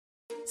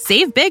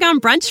Save big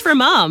on brunch for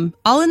mom,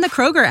 all in the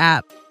Kroger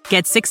app.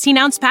 Get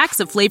 16-ounce packs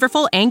of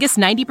flavorful Angus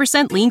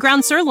 90% lean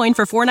ground sirloin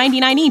for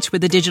 $4.99 each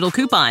with a digital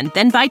coupon.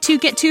 Then buy 2,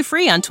 get 2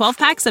 free on 12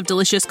 packs of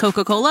delicious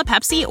Coca-Cola,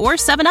 Pepsi, or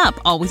 7-Up,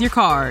 all with your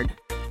card.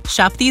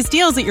 Shop these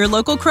deals at your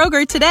local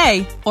Kroger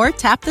today, or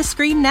tap the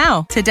screen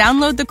now to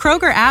download the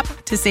Kroger app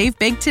to save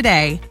big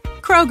today.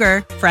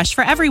 Kroger, fresh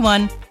for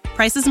everyone.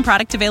 Prices and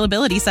product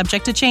availability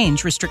subject to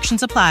change.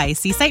 Restrictions apply.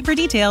 See site for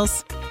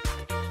details.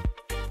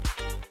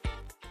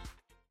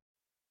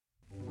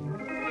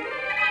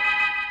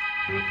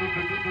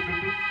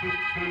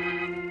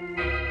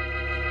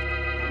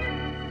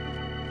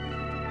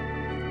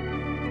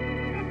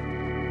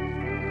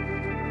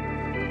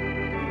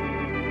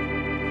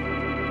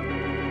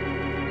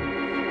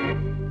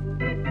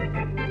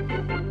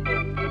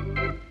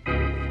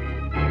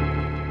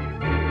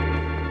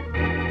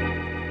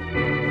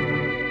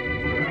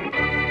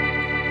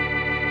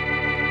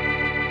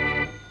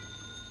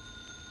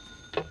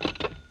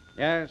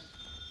 Yes.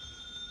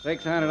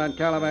 600 on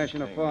Calabash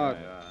and a Fork.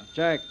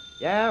 Check.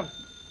 Yeah?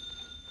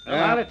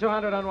 Yeah. About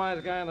 200 on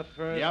Wise Guy on the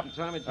first. Yep. And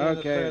Tommy G Okay. on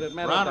the third. At Round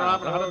Meadowdown.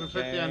 robin,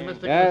 150 on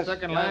Mystic Yes. the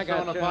second, Yeah, I last got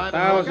on the you. 5.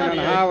 1,000 on and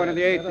Howard and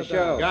the 8th to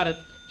show. Got it.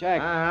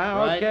 Check.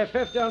 Okay, Right.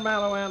 50 on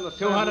Mallow and the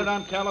 200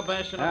 on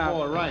Calabash and a Yeah.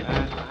 4, right.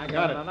 I Got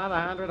got it. another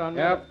 100 on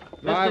Yep.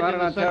 Mystic 500 in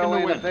the on second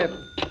Tearaway to and the win.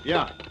 5th.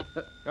 Yeah.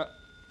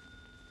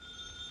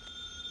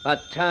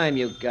 About time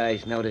you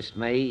guys noticed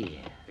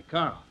me. Hey,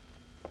 Carl.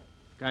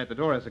 Guy at the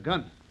door has a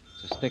gun.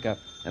 It's a stick-up.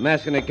 A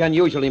mask and a gun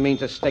usually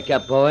means a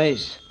stick-up,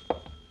 boys.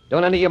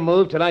 Don't any of you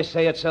move till I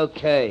say it's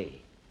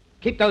okay.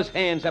 Keep those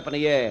hands up in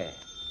the air.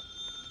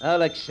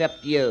 I'll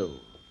accept you.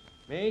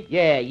 Me?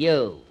 Yeah,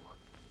 you.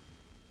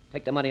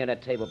 Take the money on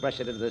that table. Brush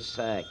it into the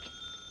sack.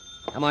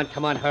 Come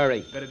on,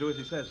 hurry. Better do as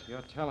he says.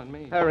 You're telling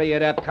me. Hurry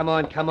it up. Come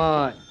on.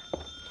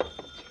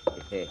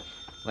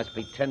 Must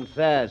be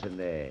 10,000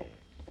 there.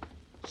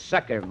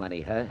 Sucker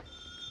money, huh?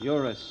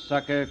 You're a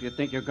sucker if you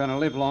think you're going to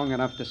live long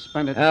enough to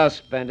spend it. I'll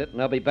spend it,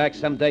 and I'll be back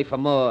someday for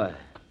more.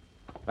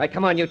 Right,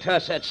 come on, you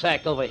toss that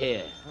sack over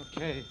here.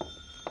 Okay.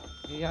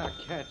 Yeah,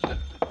 catch it.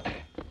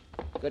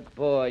 Good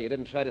boy. You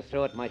didn't try to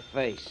throw it in my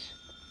face.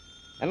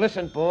 And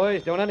listen,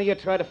 boys, don't any of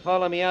you try to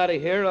follow me out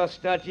of here, or I'll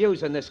start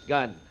using this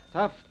gun.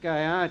 Tough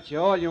guy, aren't you?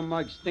 All you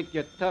mugs think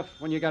you're tough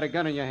when you got a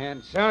gun in your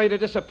hand. Sorry to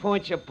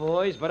disappoint you,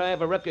 boys, but I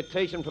have a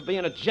reputation for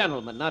being a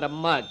gentleman, not a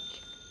mug.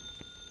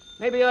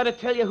 Maybe I ought to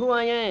tell you who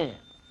I am.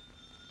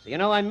 So you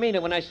know I mean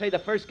it when I say the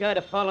first guy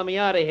to follow me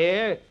out of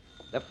here,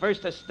 the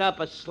first to stop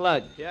a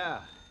slug. Yeah.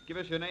 Give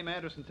us your name,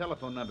 address, and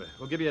telephone number.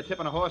 We'll give you a tip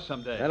on a horse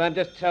someday. Well, I'm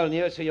just telling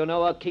you so you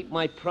know I'll keep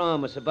my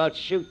promise about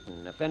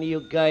shooting if any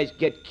of you guys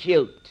get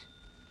cute.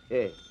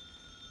 Yeah.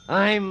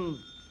 I'm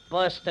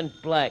Boston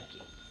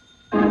Blackie.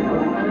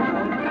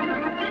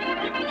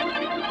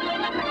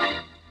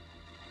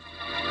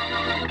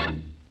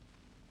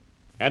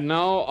 And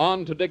now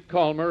on to Dick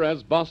Calmer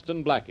as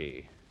Boston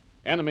Blackie.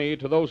 Enemy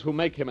to those who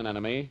make him an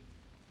enemy.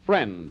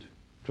 Friend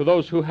to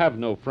those who have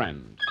no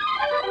friend.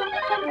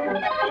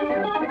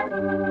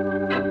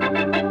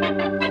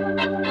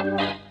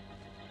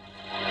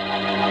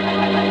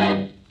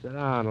 Sit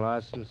down,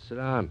 Larson. Sit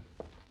down.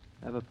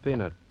 Have a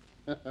peanut.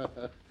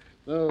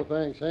 No,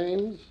 thanks,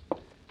 Haynes.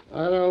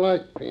 I don't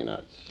like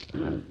peanuts.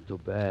 Too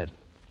bad.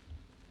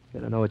 You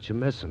don't know what you're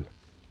missing.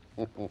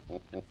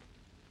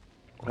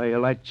 Oh, you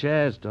like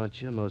chairs,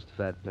 don't you? Most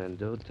fat men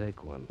do.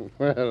 Take one.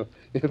 Well,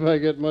 if I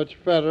get much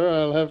fatter,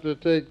 I'll have to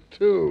take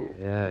 2.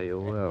 Yeah, you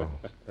will.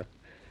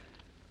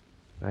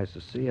 Nice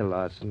to see you,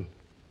 Larson.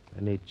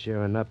 I need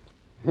cheering up.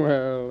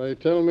 Well, they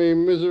tell me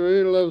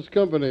misery loves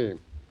company.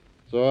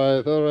 So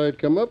I thought I'd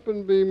come up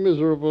and be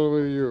miserable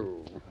with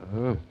you.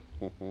 Huh?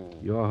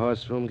 Your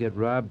horse room get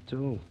robbed,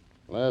 too?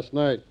 Last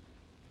night,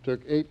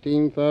 took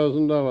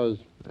 $18,000.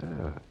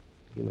 Ah,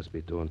 you must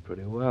be doing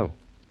pretty well.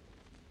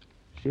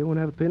 She won't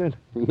have a peanut?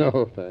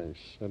 No, thanks.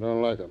 I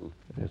don't like 'em.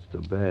 That's too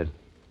bad.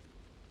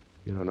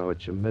 You don't know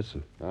what you're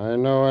missing. I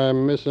know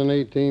I'm missing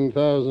And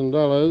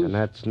 $18,000.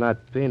 that's not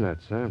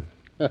peanuts, huh?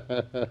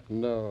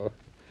 No.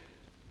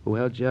 Who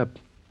held you up?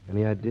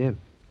 Any idea?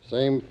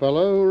 Same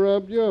fellow who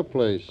robbed your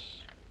place.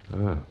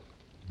 Oh,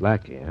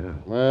 Blackie, huh?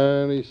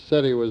 Well, he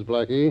said he was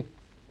Blackie.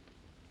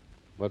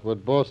 But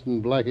would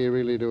Boston Blackie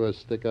really do a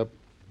stick-up?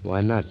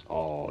 Why not?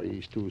 Oh,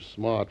 he's too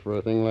smart for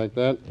a thing like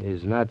that.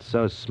 He's not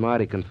so smart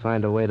he can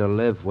find a way to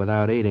live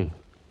without eating.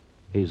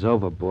 He's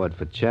overboard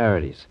for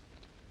charities.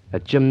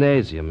 That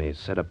gymnasium he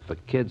set up for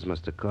kids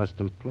must have cost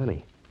him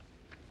plenty.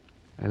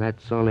 And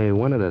that's only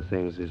one of the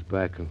things he's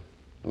backing.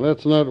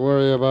 Let's not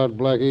worry about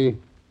Blackie.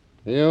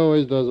 He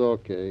always does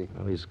okay.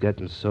 Oh, he's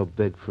getting so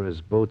big for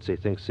his boots he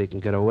thinks he can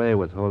get away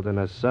with holding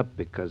us up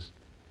because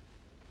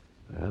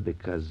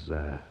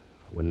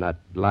we're not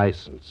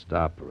licensed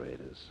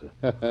operators.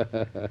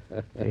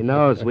 He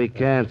knows we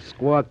can't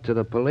squawk to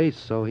the police,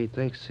 so he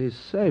thinks he's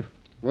safe.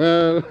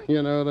 Well,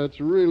 that's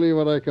really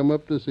what I come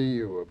up to see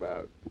you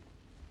about.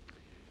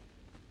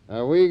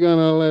 Are we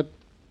gonna let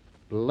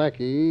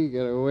Blackie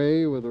get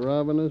away with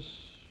robbing us?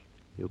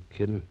 You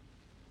kidding?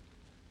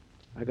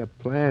 I got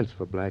plans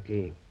for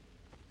Blackie.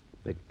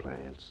 Big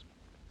plans.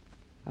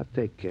 I'll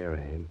take care of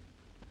him.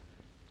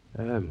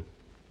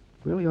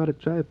 Really ought to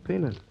try a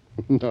peanut.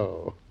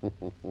 No.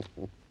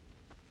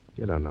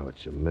 You don't know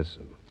what you're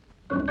missing.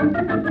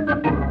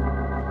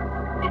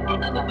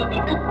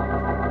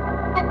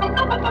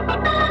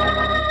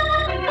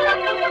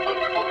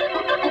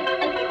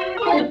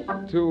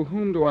 To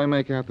whom do I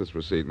make out this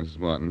receipt, Mrs.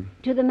 Martin?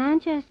 To the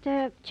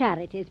Manchester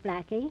Charities,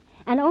 Blackie.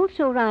 And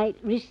also write,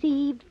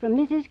 received from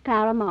Mrs.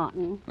 Clara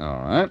Martin.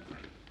 All right.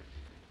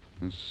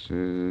 This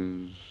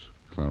is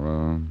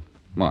Clara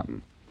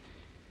Martin.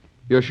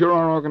 You're sure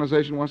our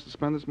organization wants to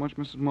spend this much,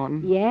 Mrs.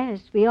 Martin? Yes,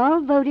 we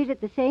all voted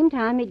at the same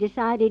time we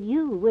decided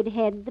you would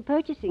head the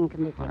purchasing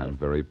committee. I'm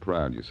very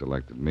proud you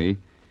selected me.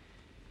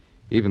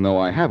 Even though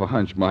I have a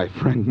hunch my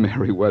friend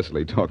Mary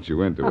Wesley talked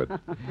you into it.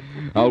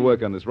 I'll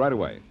work on this right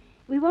away.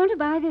 We want to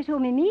buy this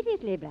home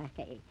immediately,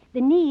 Blackie.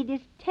 The need is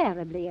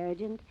terribly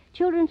urgent.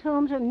 Children's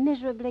homes are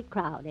miserably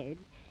crowded.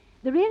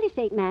 The real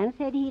estate man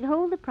said he'd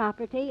hold the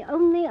property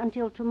only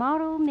until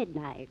tomorrow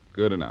midnight.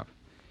 Good enough.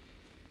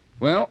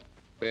 Well,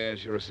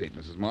 there's your receipt,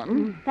 Mrs.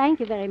 Martin. Thank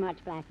you very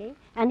much, Blackie.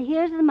 And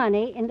here's the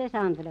money in this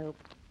envelope.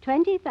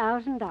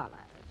 $20,000.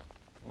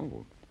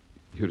 Oh,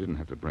 you didn't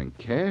have to bring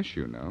cash,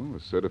 you know. A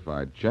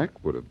certified check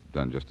would have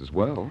done just as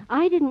well.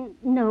 I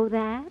didn't know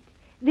that.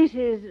 This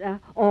is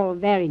all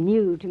very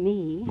new to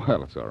me.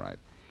 Well, it's all right.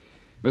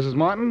 Mrs.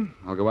 Martin,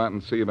 I'll go out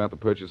and see about the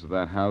purchase of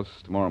that house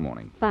tomorrow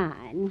morning.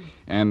 Fine.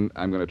 And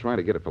I'm going to try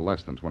to get it for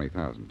less than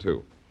 $20,000,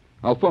 too.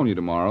 I'll phone you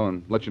tomorrow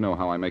and let you know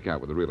how I make out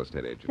with the real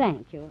estate agent.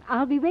 Thank you.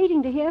 I'll be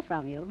waiting to hear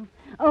from you.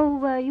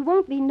 Oh, you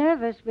won't be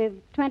nervous with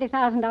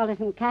 $20,000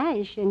 in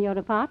cash in your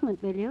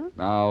apartment, will you?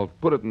 I'll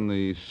put it in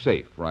the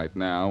safe right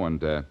now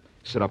and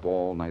sit up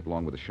all night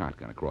long with a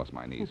shotgun across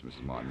my knees,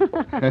 Mrs. Martin.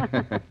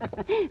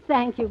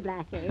 Thank you,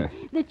 Blackie.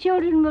 The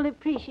children will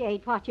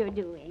appreciate what you're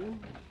doing.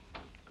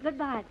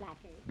 Goodbye,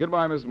 Blackie.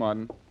 Goodbye, Mrs.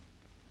 Martin.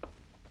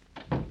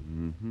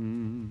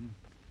 Mm-hmm.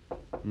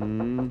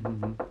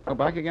 Mm-hmm. Oh,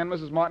 back again,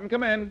 Mrs. Martin.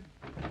 Come in.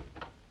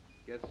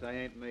 Guess I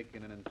ain't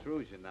making an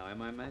intrusion now,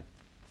 am I, Mac?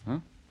 Huh?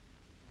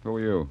 Who are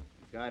you?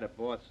 The guy the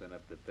boss sent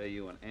up to pay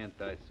you an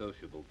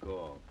anti-sociable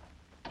call.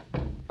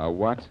 A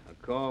what?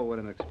 A call with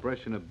an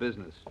expression of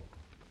business.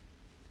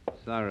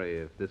 Sorry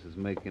if this is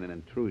making an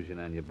intrusion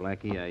on you,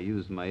 Blackie. I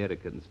used my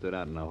etiquette and stood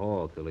out in the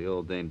hall till the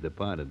old dame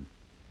departed.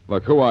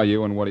 Look, who are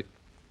you and what do you...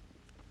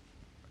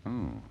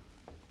 Oh.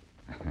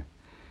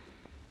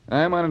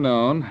 I might have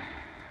known.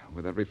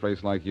 With every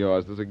face like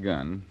yours, there's a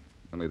gun.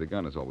 Only the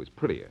gun is always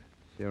prettier.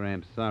 Sure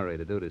am sorry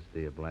to do this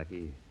to you,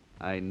 Blackie.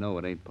 I know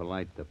it ain't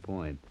polite to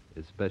point,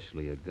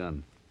 especially a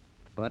gun.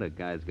 But a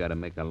guy's got to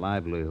make a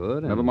livelihood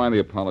and... Never mind the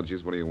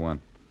apologies. What do you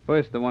want?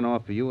 First, I want to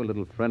offer you a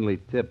little friendly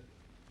tip.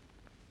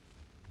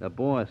 The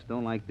boss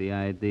don't like the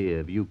idea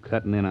of you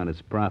cutting in on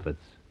his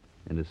profits,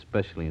 and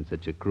especially in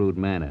such a crude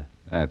manner.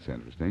 That's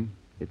interesting.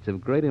 It's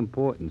of great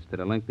importance to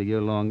the length of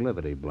your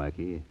longevity,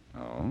 Blackie.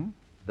 Oh?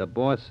 The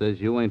boss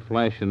says you ain't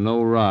flashing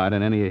no rod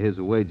in any of his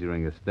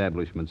wagering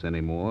establishments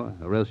anymore,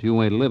 or else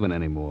you ain't living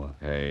anymore.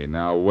 Hey,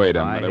 now, wait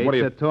a minute. I What do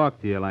hate you... to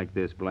talk to you like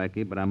this,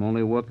 Blackie, but I'm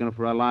only working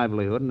for a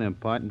livelihood and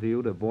imparting to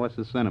you the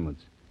boss's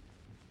sentiments.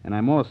 And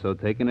I'm also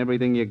taking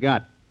everything you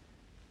got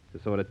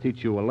to sort of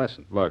teach you a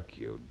lesson. Look,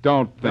 you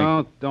don't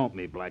think... Don't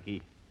me,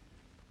 Blackie.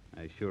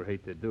 I sure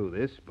hate to do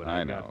this, but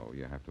I know.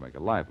 You have to make a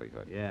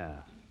livelihood. Yeah.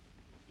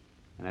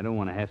 And I don't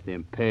want to have to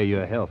impair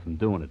your health in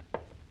doing it.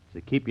 So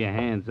keep your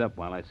hands up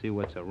while I see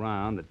what's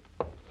around.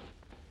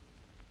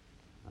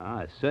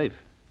 It's safe.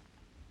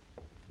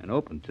 And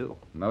open, too.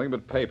 Nothing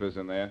but papers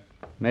in there.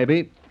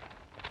 Maybe.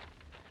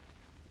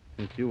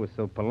 Since you were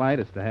so polite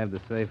as to have the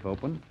safe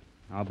open,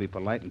 I'll be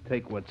polite and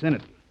take what's in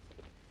it.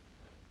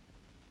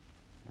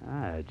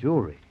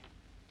 Jewelry.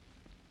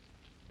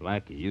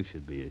 Blackie, you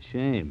should be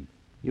ashamed.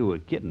 You were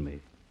kidding me.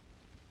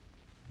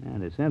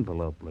 And this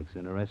envelope looks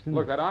interesting.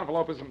 Look, that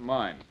envelope isn't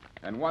mine.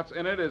 And what's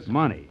in it is...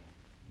 Money.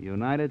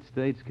 United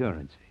States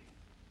currency.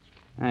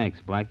 Thanks,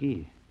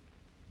 Blackie.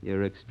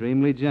 You're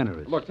extremely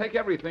generous. Look, take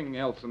everything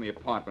else in the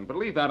apartment, but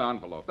leave that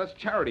envelope. That's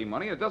charity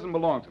money. It doesn't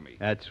belong to me.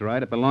 That's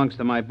right. It belongs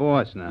to my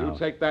boss now. You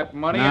take that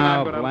money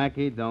now, and I'm going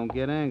to... Blackie, don't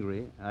get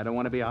angry. I don't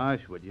want to be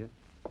harsh with you.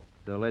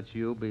 So let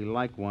you be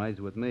likewise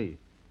with me.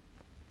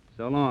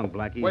 So long,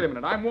 Blackie. Wait a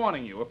minute. I'm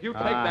warning you. If you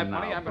take that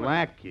money, I'm going to...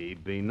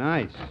 Blackie, be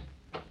nice.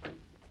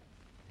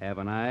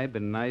 Haven't I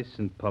been nice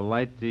and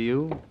polite to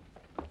you?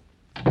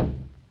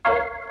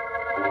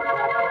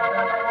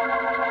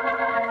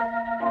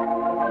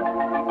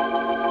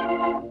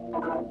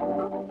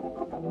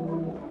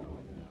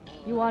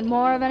 You want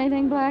more of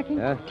anything, Blackie?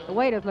 Huh? The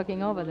waiter's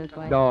looking over this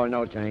way.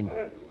 No, Jane.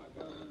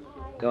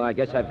 So I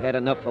guess I've had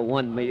enough for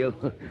one meal.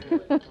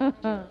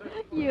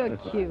 You're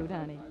cute,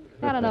 honey.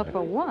 Had enough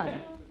for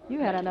one. You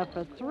had enough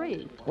for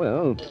three.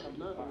 Well,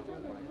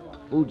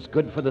 food's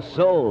good for the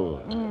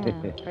soul.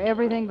 Yeah, for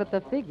everything but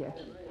the figure.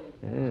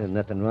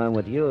 Nothing wrong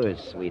with yours,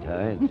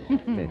 sweetheart.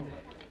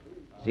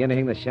 See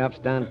anything in the shops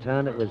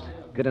downtown that was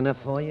good enough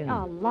for you?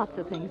 Oh, lots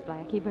of things,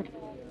 Blackie, but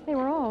they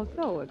were all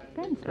so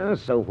expensive. Oh,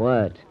 so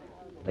what?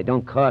 They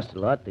don't cost a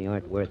lot. They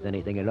aren't worth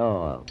anything at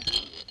all.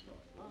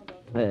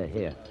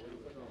 Here.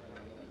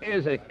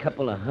 Here's a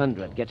couple of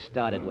hundred. Get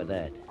started with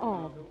that.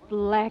 Oh,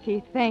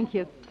 Blackie, thank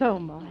you so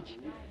much.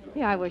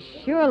 Yeah, I was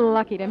sure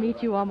lucky to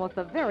meet you almost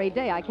the very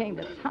day I came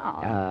to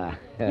town.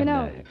 You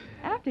know,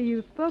 after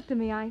you spoke to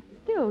me, I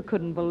still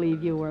couldn't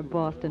believe you were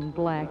Boston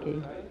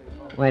Blackie.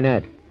 Why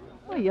not?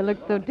 Well, you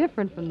look so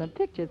different from the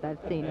pictures I've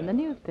seen in the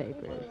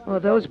newspapers. Oh,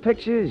 those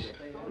pictures?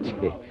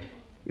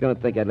 You don't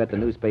think I'd let the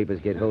newspapers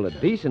get hold of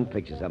decent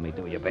pictures of me,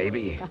 do you,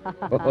 baby?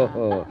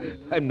 Oh,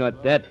 I'm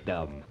not that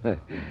dumb.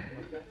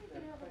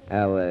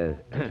 Now,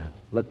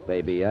 look,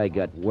 baby, I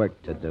got work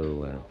to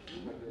do.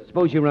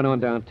 Suppose you run on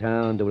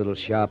downtown, do a little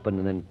shopping,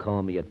 and then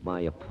call me at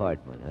my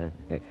apartment, huh?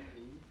 You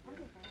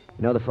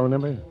know the phone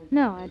number?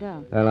 No, I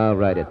don't. Well, I'll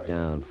write it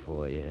down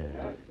for you.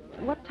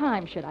 What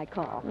time should I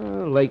call?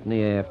 Oh, late in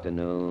the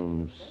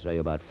afternoon, say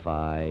about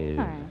 5.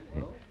 All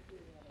right.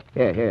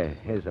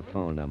 Here's the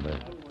phone number.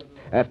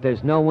 If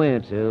there's no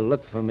answer,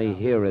 look for me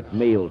here at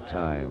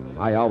mealtime.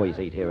 I always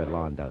eat here at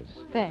Londo's.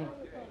 Thanks.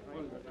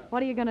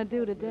 What are you going to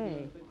do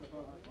today?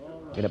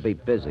 Gonna be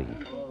busy.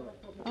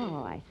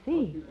 Oh, I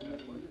see.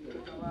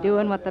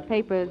 Doing what the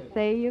papers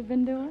say you've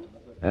been doing?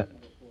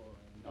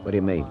 What do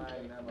you mean?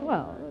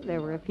 Well, there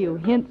were a few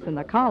hints in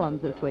the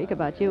columns this week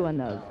about you and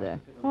those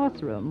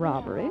horse room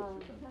robberies.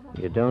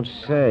 You don't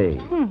say.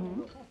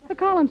 Mm-hmm. The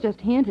columns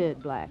just hinted,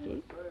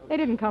 Blackie. They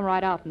didn't come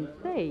right out and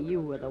say you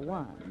were the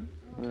one.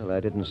 Well, I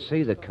didn't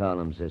see the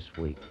columns this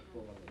week.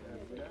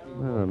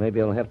 Well,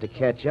 maybe I'll have to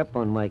catch up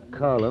on my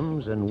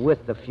columns and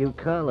with a few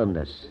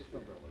columnists.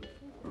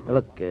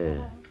 Look,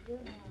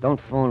 don't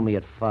phone me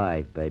at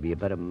 5, baby. You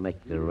better make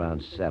it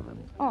around 7.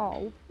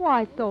 Oh,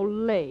 why so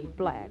late,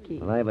 Blackie?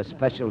 Well, I have a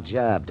special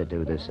job to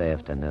do this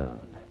afternoon.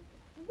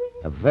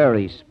 A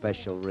very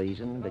special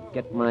reason to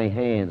get my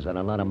hands on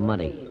a lot of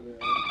money.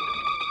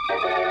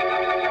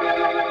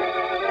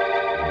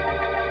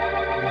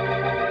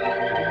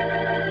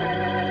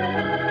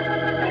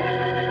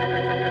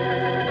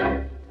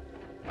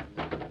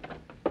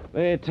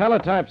 The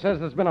teletype says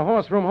there's been a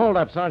horse room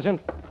holdup, Sergeant.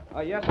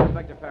 Yes,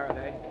 Inspector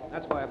Faraday.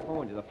 That's why I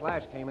phoned you. The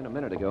flash came in a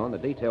minute ago, and the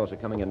details are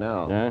coming in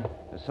now. Yeah?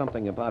 There's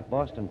something about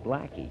Boston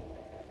Blackie.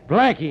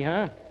 Blackie,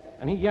 huh?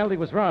 And he yelled he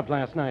was robbed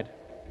last night.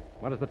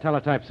 What does the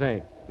teletype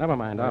say? Never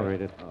mind, I'll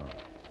read it. Oh.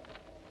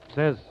 It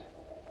says,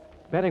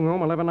 betting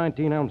room,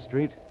 1119 Elm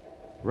Street.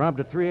 Robbed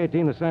at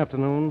 3:18 this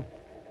afternoon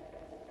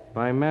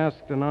by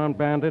masked and armed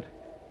bandit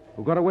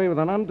who got away with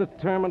an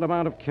undetermined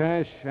amount of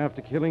cash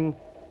after killing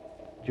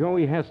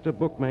Joey Hester,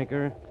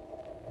 bookmaker,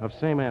 of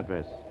same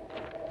address.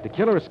 The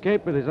killer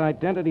escaped, but his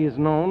identity is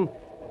known.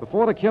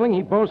 Before the killing,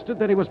 he boasted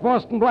that he was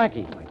Boston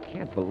Blackie. I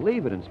can't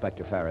believe it,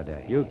 Inspector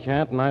Faraday. You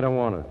can't, and I don't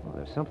want to. Well,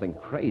 there's something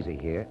crazy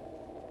here.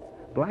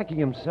 Blackie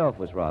himself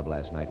was robbed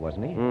last night,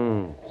 wasn't he?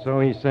 So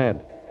he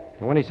said.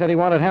 And when he said he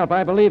wanted help,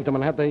 I believed him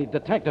and had the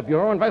Detective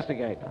Bureau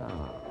investigate.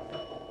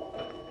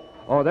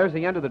 Oh, there's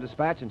the end of the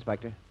dispatch,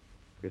 Inspector.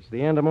 It's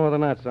the end of more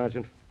than that,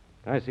 Sergeant.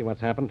 I see what's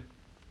happened.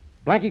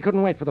 Blackie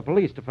couldn't wait for the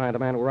police to find the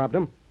man who robbed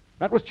him.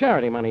 That was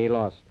charity money he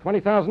lost,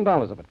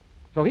 $20,000 of it.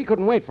 So he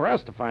couldn't wait for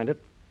us to find it.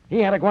 He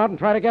had to go out and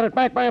try to get it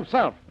back by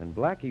himself. And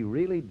Blackie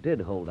really did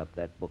hold up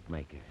that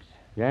bookmaker's.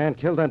 Yeah, and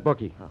killed that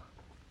bookie. Oh.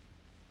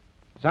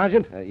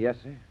 Sergeant? Yes,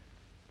 sir?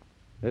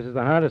 This is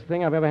the hardest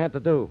thing I've ever had to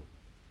do.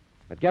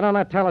 But get on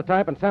that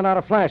teletype and send out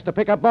a flash to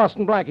pick up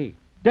Boston Blackie.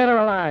 Dead or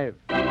alive.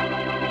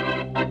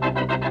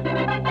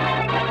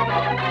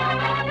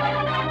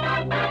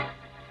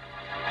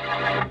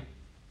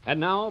 And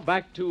now,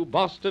 back to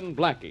Boston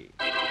Blackie.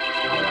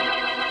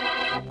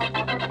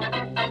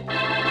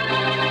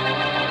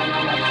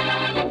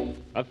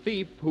 A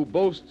thief who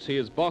boasts he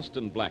is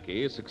Boston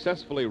Blackie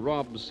successfully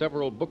robs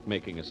several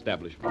bookmaking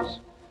establishments.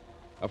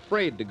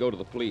 Afraid to go to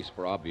the police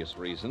for obvious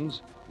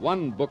reasons,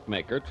 one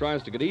bookmaker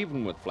tries to get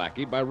even with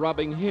Blackie by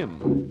robbing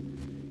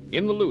him.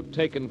 In the loot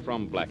taken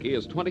from Blackie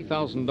is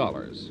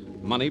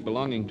 $20,000, money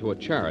belonging to a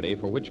charity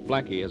for which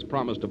Blackie has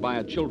promised to buy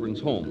a children's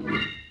home.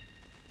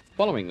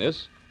 Following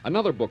this,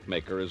 another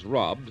bookmaker is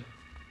robbed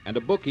and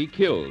a bookie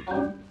killed.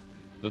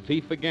 The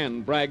thief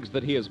again brags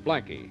that he is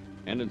Blackie,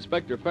 and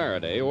Inspector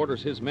Faraday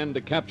orders his men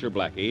to capture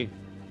Blackie,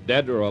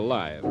 dead or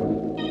alive.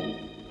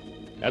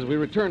 As we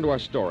return to our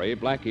story,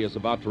 Blackie is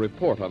about to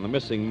report on the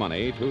missing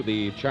money to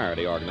the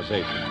charity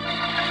organization.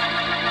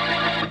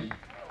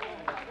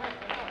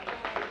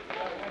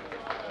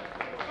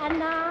 And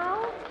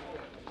now,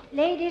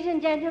 ladies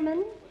and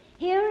gentlemen,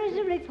 here is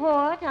a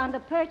report on the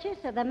purchase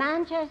of the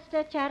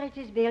Manchester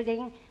Charities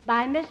Building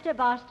by Mr.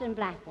 Boston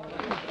Blackie.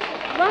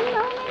 One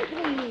moment,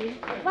 please.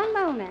 One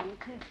moment.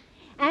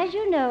 As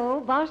you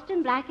know,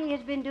 Boston Blackie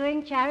has been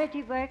doing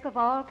charity work of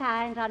all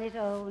kinds on his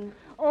own,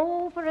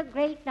 for a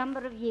great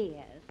number of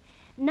years.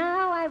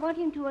 Now I want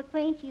him to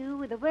acquaint you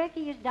with the work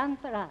he has done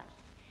for us.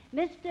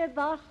 Mr.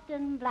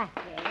 Boston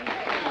Blackie.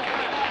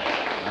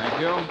 Thank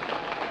you.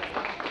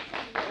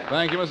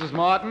 Thank you, Mrs.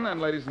 Martin,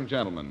 and ladies and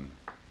gentlemen.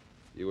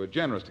 You were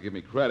generous to give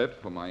me credit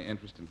for my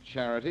interest in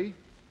charity,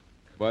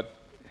 but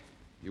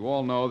you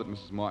all know that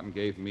Mrs. Martin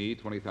gave me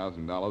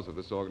 $20,000 of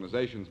this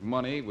organization's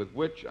money with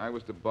which I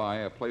was to buy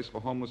a place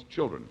for homeless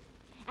children.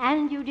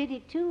 And you did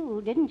it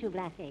too, didn't you,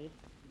 Blackie?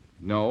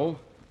 No,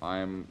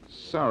 I'm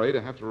sorry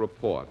to have to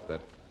report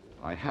that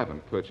I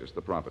haven't purchased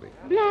the property.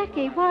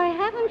 Blackie, why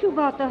haven't you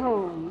bought the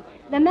home?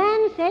 The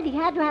man said he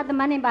had to have the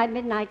money by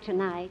midnight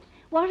tonight.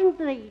 Wasn't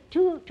the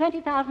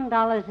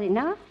 $20,000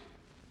 enough?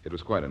 It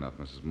was quite enough,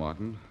 Mrs.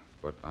 Martin,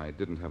 but I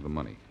didn't have the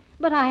money.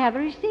 But I have a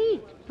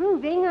receipt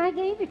proving I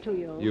gave it to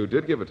you. You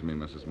did give it to me,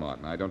 Mrs.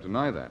 Martin. I don't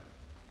deny that.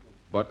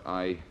 But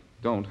I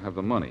don't have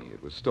the money.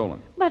 It was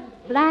stolen. But,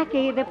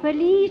 Blackie, the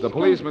police... The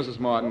police, Mrs.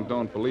 Martin,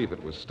 don't believe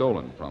it was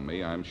stolen from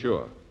me, I'm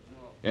sure.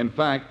 In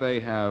fact, they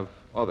have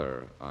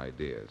other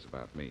ideas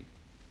about me.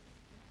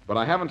 But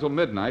I have until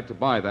midnight to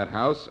buy that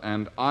house,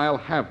 and I'll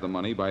have the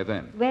money by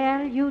then.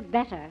 Well, you'd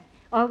better,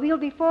 or we'll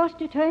be forced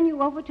to turn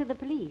you over to the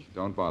police.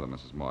 Don't bother,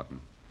 Mrs. Martin.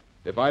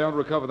 If I don't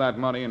recover that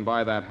money and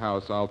buy that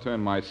house, I'll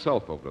turn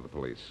myself over to the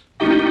police.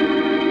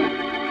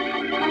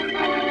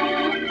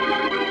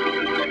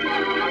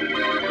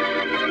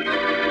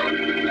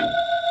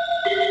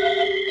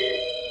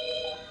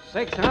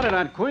 600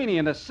 on Queenie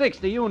in the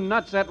 60. You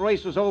nuts, that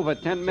race was over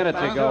 10 minutes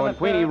ago, and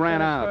Queenie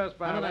ran out.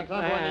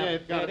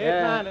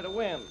 To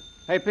win.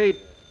 Hey, Pete.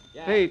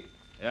 Yeah. Pete.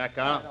 Yeah,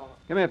 Carl?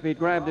 Come here, Pete.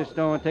 Grab this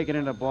dough and take it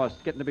into the boss.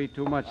 It's getting to be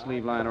too much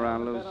sleeve lying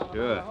around loose.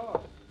 Sure.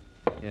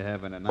 You're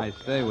having a nice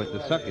day with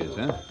the suckers,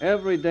 huh?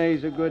 Every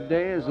day's a good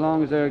day as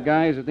long as there are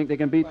guys who think they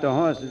can beat the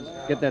horses.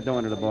 Get that dough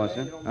into the boss,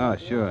 huh? Oh,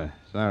 sure.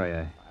 Sorry,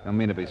 I don't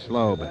mean to be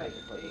slow, but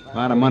a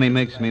lot of money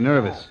makes me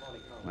nervous.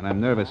 When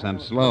I'm nervous, I'm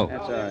slow.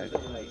 That's all right.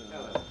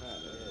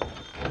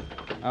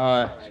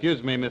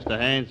 Excuse me, Mr.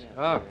 Haynes.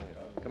 Oh,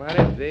 come on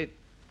in, Pete.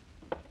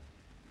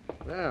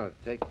 Well,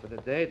 take for the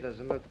day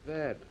doesn't look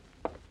bad.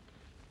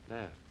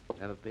 Now,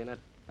 have a peanut?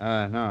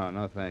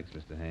 No, thanks,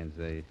 Mr. Haynes.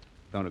 They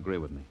don't agree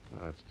with me.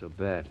 Oh, that's too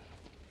bad.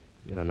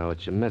 You don't know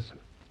what you're missing.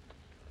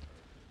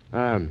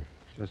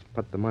 Just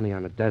put the money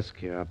on the desk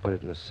here. I'll put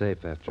it in the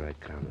safe after I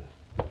come.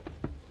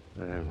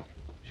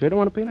 Sure don't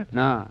want a peanut?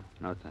 No,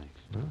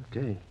 thanks.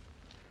 Okay.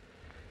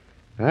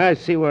 I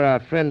see where our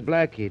friend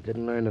Blackie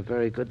didn't learn a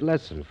very good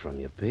lesson from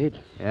you, Pete.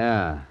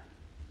 Yeah,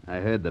 I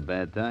heard the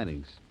bad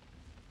tidings.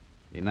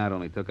 He not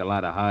only took a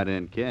lot of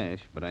hard-earned cash,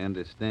 but I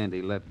understand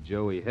he left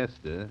Joey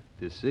Hester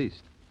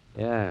deceased.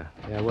 Yeah,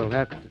 we'll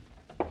have to...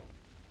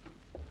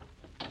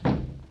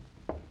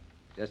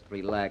 Just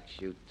relax,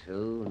 you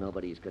two.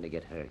 Nobody's going to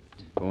get hurt.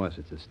 Boss,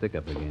 it's a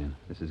stick-up again.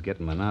 This is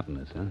getting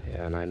monotonous, huh?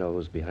 Yeah, and I know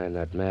who's behind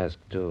that mask,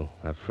 too.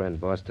 Our friend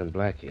Boston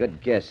Blackie.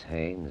 Good guess,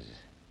 Haynes.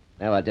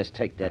 Now I'll just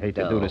take that I hate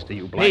dough. to do this to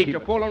you, Blackie. Pete, you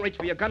fool, don't reach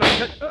for your gun.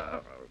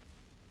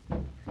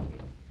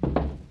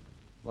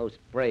 Most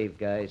brave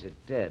guys are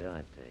dead,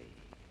 aren't they?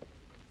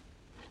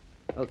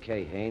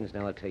 Okay, Haynes,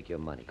 now I'll take your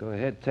money. Go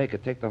ahead, take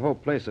it. Take the whole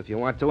place if you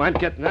want to. I'm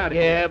getting out of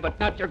here. Yeah, but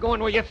not you're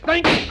going where you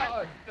think.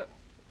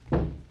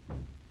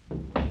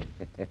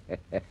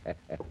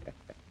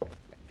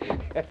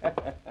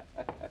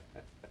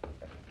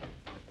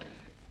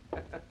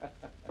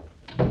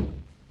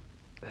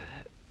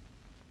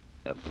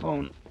 The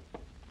phone.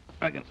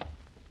 I can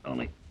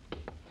only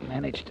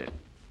manage to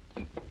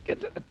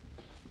get to the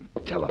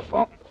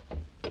telephone.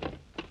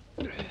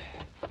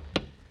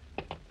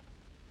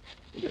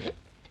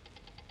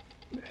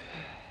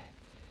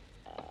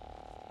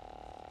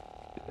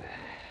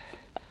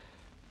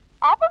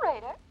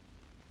 Operator?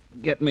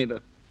 Get me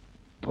the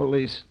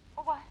police.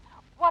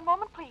 One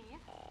moment, please.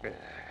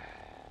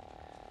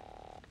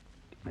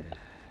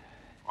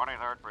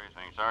 23rd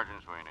Precinct,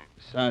 Sergeant Sweeney.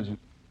 Sergeant,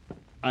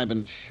 I've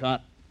been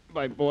shot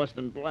by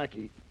Boston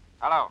Blackie.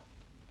 Hello.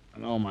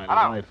 And all my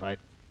Hello? life I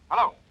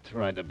Hello.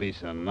 tried to be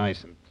so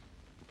nice and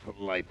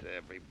polite to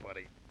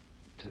everybody,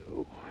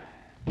 too.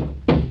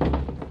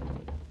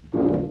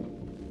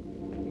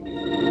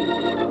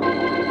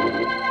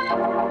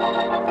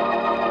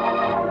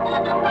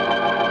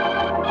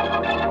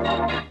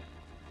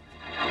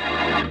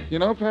 You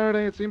know,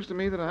 Faraday, it seems to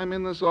me that I'm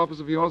in this office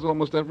of yours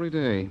almost every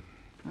day.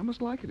 I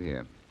must like it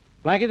here.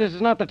 Blackie, this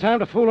is not the time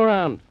to fool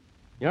around.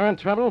 You're in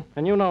trouble,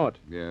 and you know it.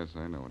 Yes,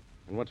 I know it.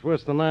 And what's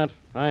worse than that,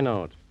 I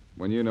know it.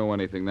 When you know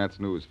anything, that's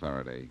news,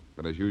 Faraday.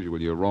 But as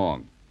usual, you're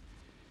wrong.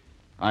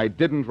 I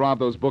didn't rob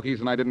those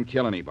bookies, and I didn't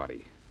kill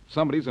anybody.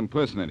 Somebody's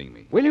impersonating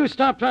me. Will you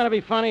stop trying to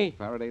be funny?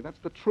 Faraday, that's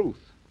the truth.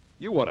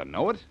 You ought to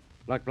know it.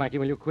 Look, Blackie,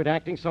 will you quit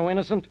acting so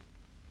innocent?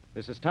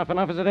 This is tough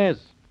enough as it is.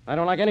 I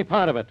don't like any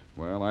part of it.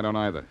 Well, I don't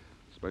either,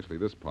 especially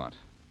this part.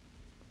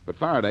 But,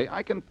 Faraday,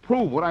 I can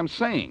prove what I'm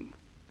saying.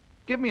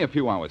 Give me a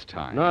few hours'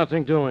 time.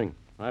 Nothing doing.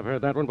 I've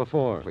heard that one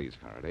before. Please,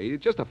 Faraday,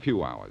 just a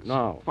few hours.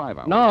 No. 5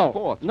 hours. No.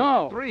 4,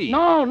 No. 3.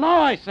 No,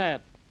 I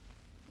said.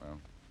 Well,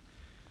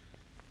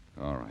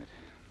 all right.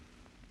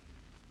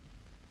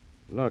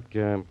 Look,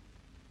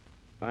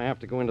 I have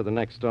to go into the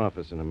next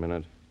office in a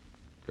minute.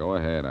 Go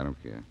ahead, I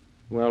don't care.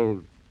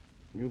 Well,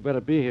 you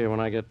better be here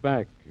when I get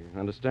back. You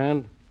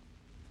understand?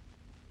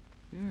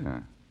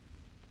 Yeah.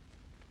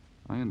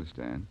 I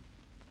understand.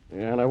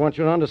 Yeah, and I want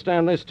you to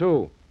understand this,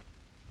 too.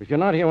 If you're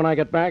not here when I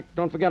get back,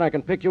 don't forget I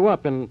can pick you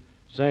up in,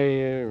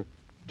 say,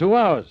 2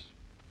 hours.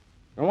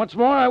 And what's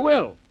more, I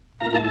will.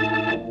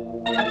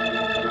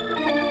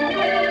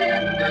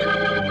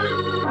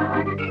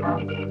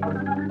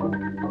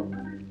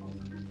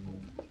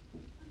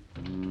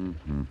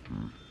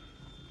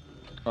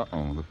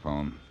 Uh-oh, the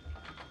phone.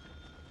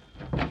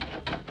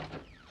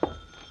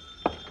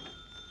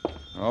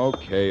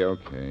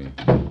 Okay.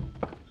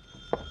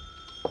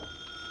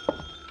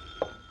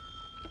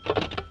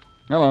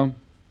 Hello.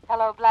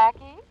 Hello,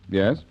 Blackie.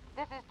 Yes?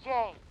 This is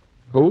Jane.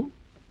 Who?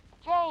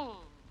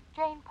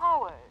 Jane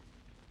Powers.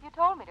 You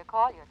told me to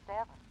call you at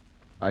 7.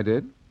 I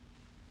did?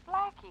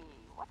 Blackie,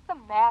 what's the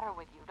matter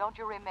with you? Don't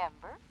you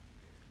remember?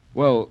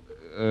 Well,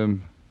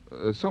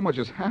 so much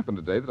has happened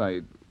today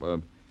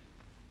that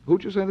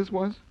who'd you say this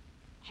was?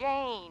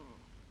 Jane.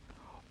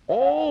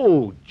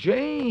 Oh,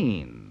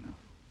 Jane.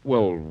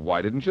 Well,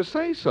 why didn't you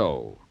say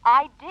so?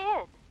 I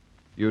did.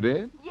 You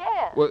did?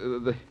 Yes. Well,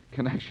 the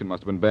connection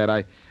must have been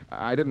bad.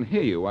 I didn't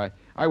hear you. I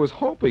was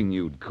hoping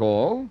you'd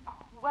call.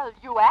 Well,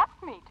 you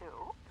asked me to.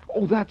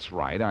 Oh, that's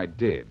right, I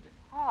did.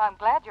 Oh, I'm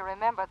glad you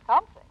remembered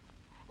something.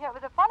 Yeah, it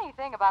was a funny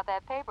thing about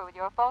that paper with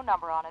your phone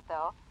number on it,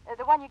 though.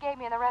 The one you gave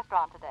me in the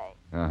restaurant today.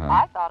 Uh-huh.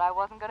 I thought I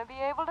wasn't going to be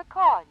able to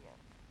call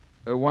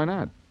you. Why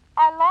not?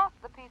 I lost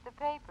the piece of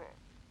paper,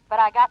 but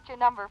I got your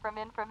number from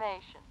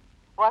information.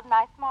 Wasn't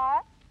I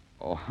smart?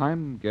 Oh,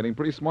 I'm getting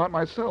pretty smart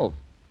myself.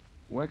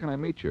 Where can I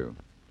meet you?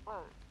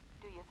 Well,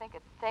 do you think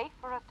it's safe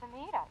for us to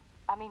meet?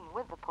 I mean,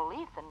 with the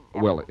police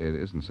and... Well, it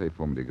isn't safe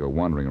for me to go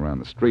wandering around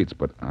the streets,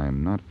 but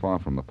I'm not far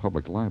from the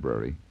public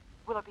library.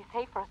 Will it be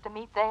safe for us to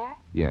meet there?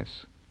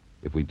 Yes,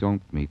 if we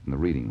don't meet in the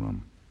reading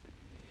room.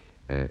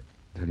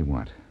 Tell you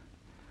what,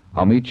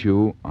 I'll meet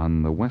you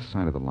on the west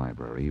side of the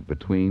library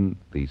between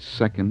the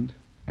second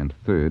and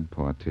third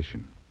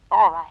partition.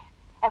 All right.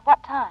 At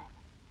what time?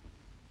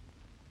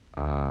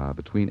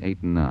 Between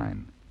 8 and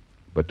 9.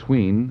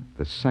 Between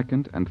the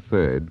second and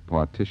third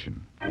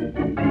partition.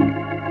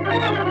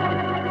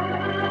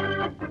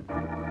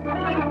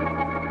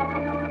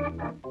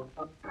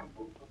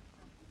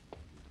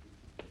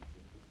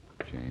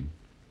 Jane,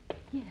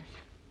 Yes.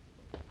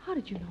 How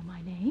did you know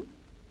my name?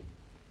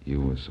 you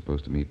were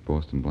supposed to meet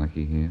Boston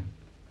Blackie here?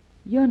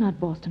 You're not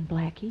Boston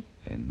Blackie.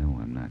 No,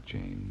 I'm not,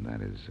 Jane.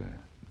 That is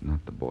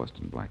not the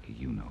Boston Blackie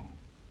you know.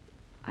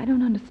 I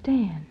don't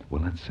understand.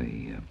 Well, let's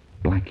say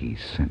Blackie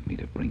sent me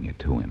to bring you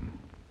to him.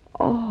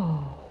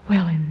 Oh,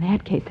 well, in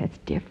that case, that's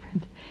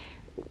different.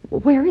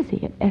 Where is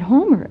he? At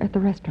home or at the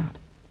restaurant?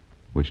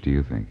 Which do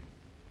you think?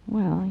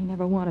 Well, he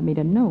never wanted me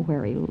to know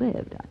where he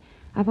lived.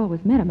 I've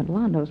always met him at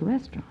Londo's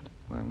restaurant.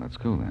 Well, let's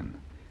go then.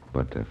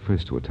 But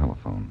first to a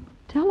telephone.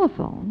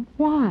 Telephone?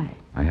 Why?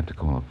 I have to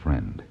call a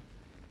friend.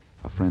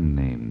 A friend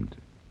named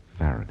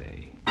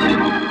Faraday.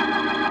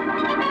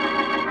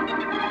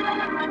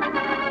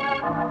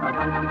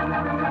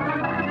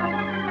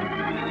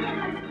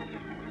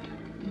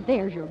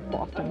 There's your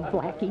Boston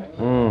Blackie.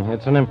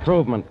 It's an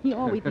improvement. He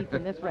always eats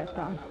in this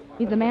restaurant.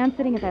 He's the man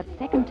sitting at that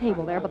second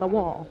table there by the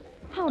wall.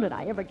 How did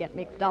I ever get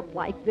mixed up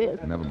like this?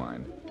 Never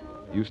mind.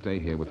 You stay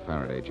here with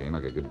Faraday, Jane,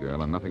 like a good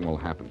girl, and nothing will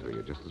happen to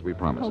you, just as we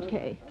promised.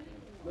 Okay.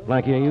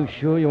 Blackie, are you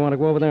sure you want to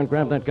go over there and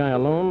grab that guy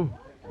alone?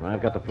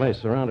 I've got the place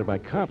surrounded by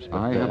cops. But,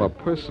 I have a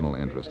personal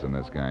interest in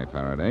this guy,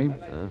 Faraday.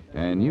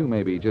 And you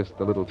may be just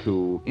a little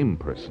too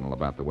impersonal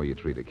about the way you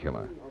treat a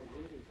killer.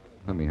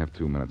 Let me have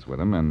 2 minutes with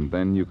him, and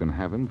then you can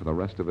have him for the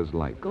rest of his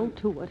life. Go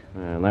to it.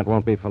 And that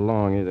won't be for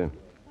long either.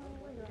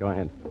 Go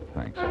ahead.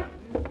 Thanks.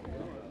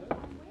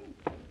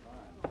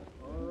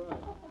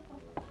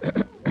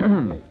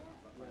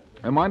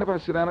 Mind if I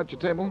sit down at your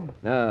table?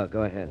 No,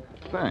 go ahead.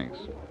 Thanks.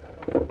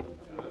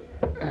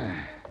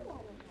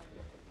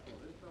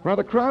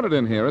 Rather crowded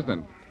in here,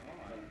 isn't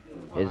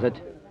it? Is it?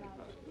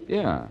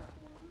 Yeah.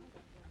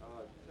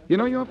 You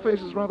know, your face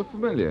is rather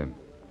familiar.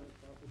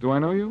 Do I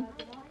know you?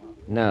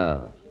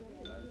 No.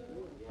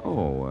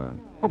 Oh,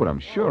 but I'm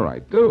sure I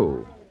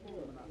do.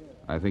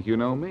 I think you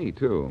know me,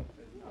 too.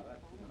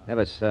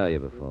 Never saw you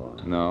before.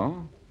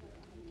 No?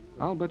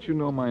 I'll bet you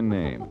know my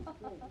name.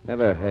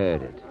 Never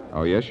heard it.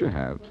 Oh, yes, you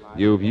have.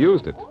 You've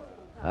used it.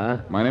 Huh?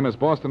 My name is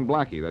Boston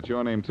Blackie. That's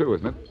your name, too,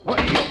 isn't it?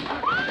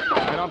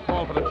 I don't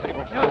fall for the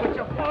table. No, but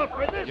you fall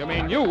for this. You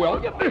mean you will?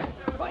 Oh,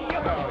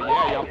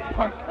 yeah, you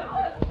punk.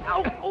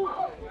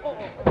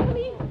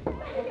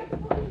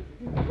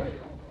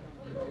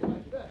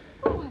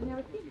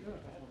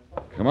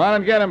 Come on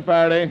and get him,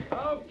 Faraday.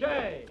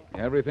 Okay.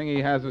 Everything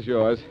he has is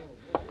yours,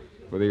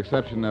 with the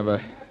exception of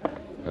a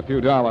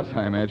few dollars,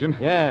 I imagine.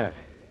 Yeah.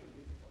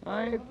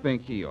 I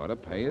think he ought to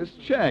pay his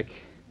check,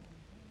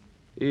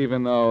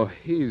 even though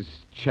he's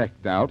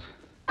checked out.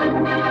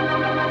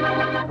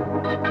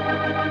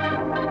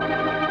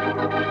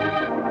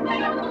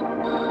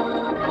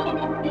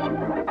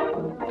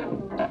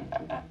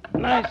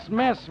 Nice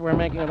mess we're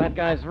making of that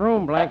guy's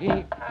room,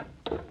 Blackie.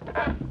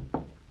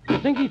 You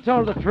think he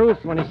told the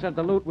truth when he said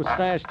the loot was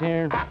stashed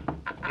here?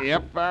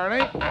 Yep,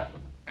 Faraday.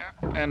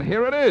 And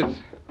here it is.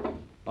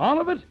 All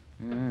of it?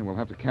 Yeah, we'll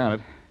have to count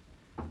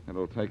it.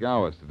 It'll take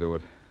hours to do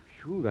it.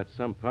 Phew, that's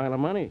some pile of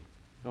money.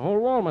 The whole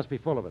wall must be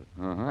full of it.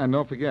 And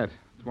don't forget,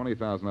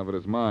 20,000 of it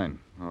is mine.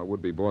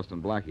 Would-be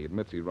Boston Blackie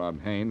admits he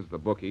robbed Haynes, the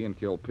bookie, and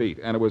killed Pete.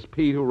 And it was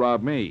Pete who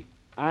robbed me.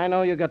 I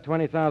know you got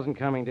 20,000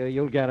 coming to you.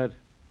 You'll get it.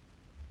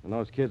 And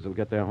those kids will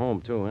get their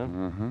home, too,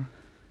 huh?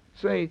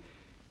 Say,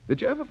 Did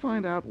you ever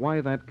find out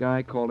why that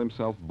guy called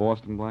himself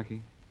Boston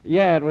Blackie?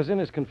 Yeah, it was in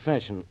his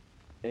confession.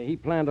 He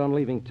planned on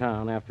leaving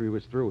town after he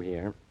was through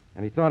here,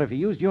 and he thought if he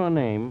used your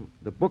name,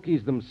 the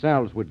bookies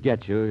themselves would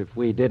get you if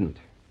we didn't.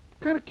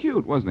 Kind of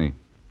cute, wasn't he?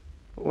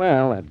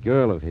 Well, that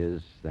girl of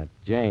his, that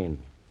Jane,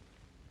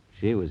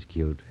 she was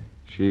cute.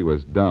 She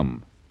was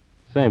dumb.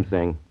 Same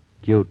thing.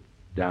 Cute,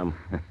 dumb.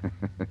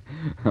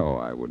 Oh,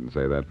 I wouldn't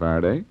say that,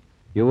 Faraday.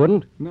 You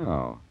wouldn't?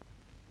 No.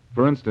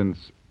 For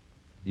instance,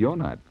 you're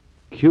not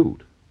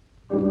cute.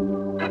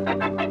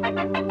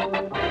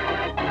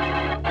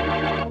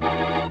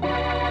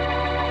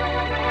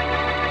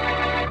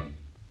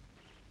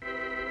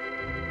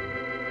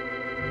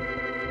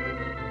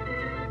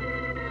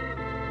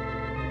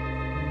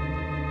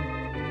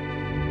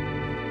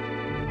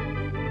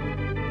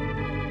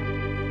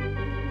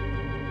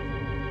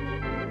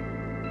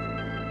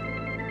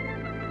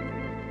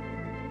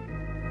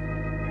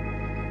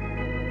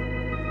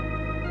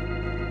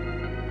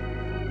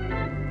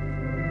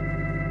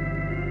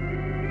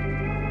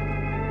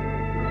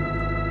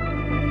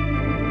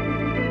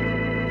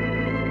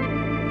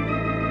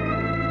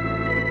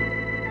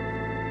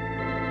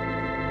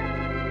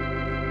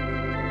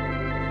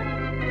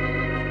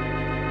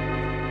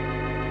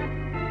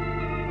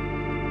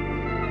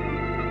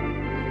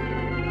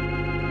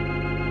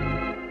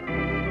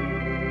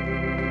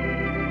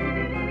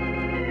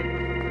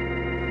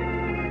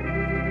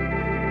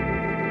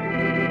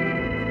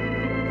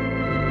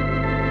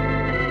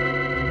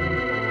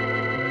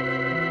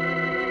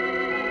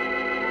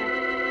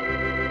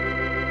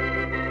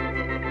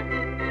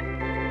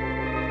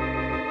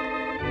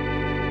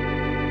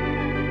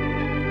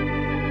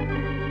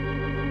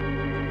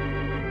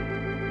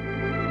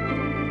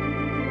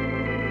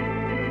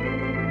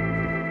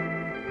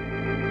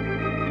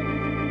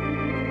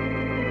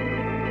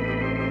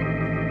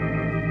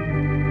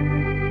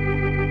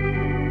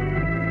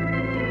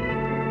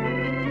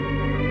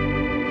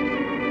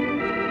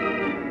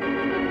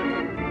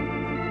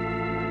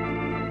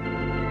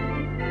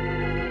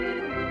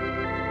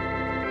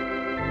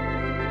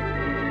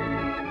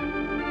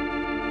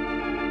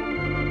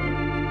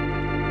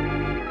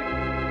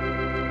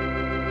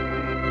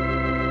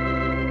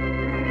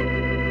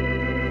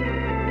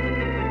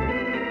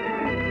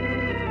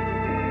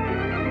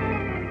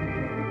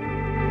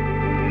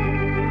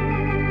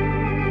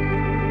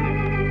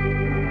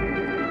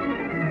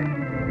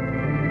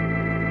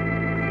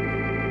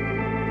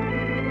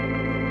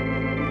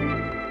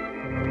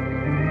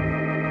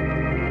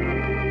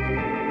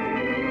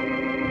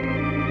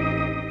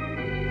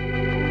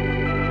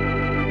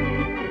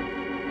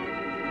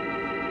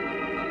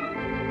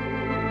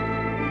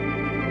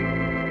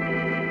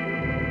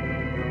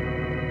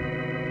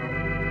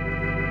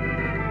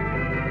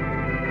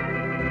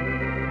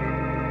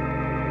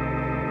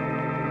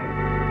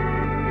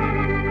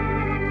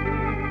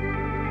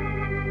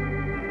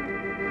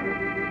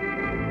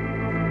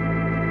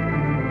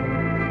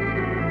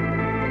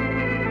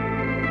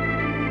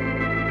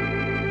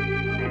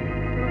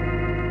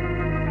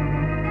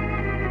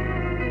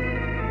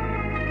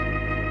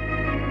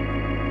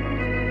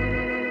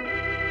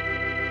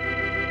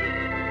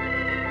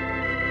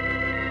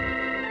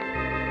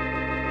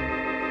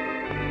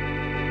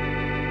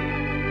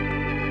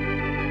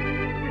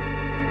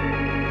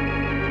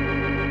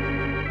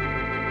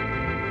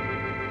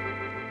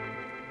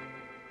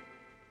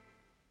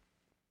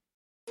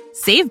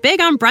 Save big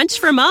on brunch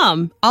for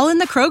mom, all in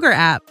the Kroger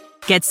app.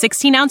 Get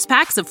 16-ounce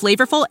packs of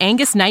flavorful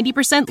Angus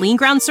 90% lean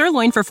ground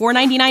sirloin for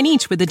 $4.99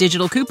 each with a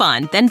digital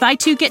coupon. Then buy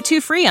 2, get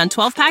 2 free on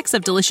 12 packs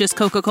of delicious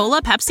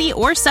Coca-Cola, Pepsi,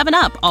 or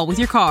 7-Up, all with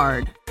your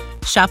card.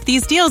 Shop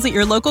these deals at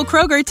your local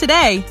Kroger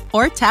today,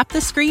 or tap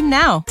the screen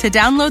now to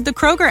download the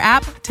Kroger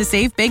app to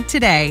save big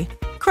today.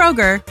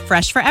 Kroger,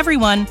 fresh for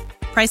everyone.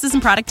 Prices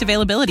and product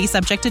availability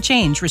subject to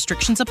change.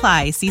 Restrictions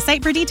apply. See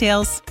site for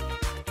details.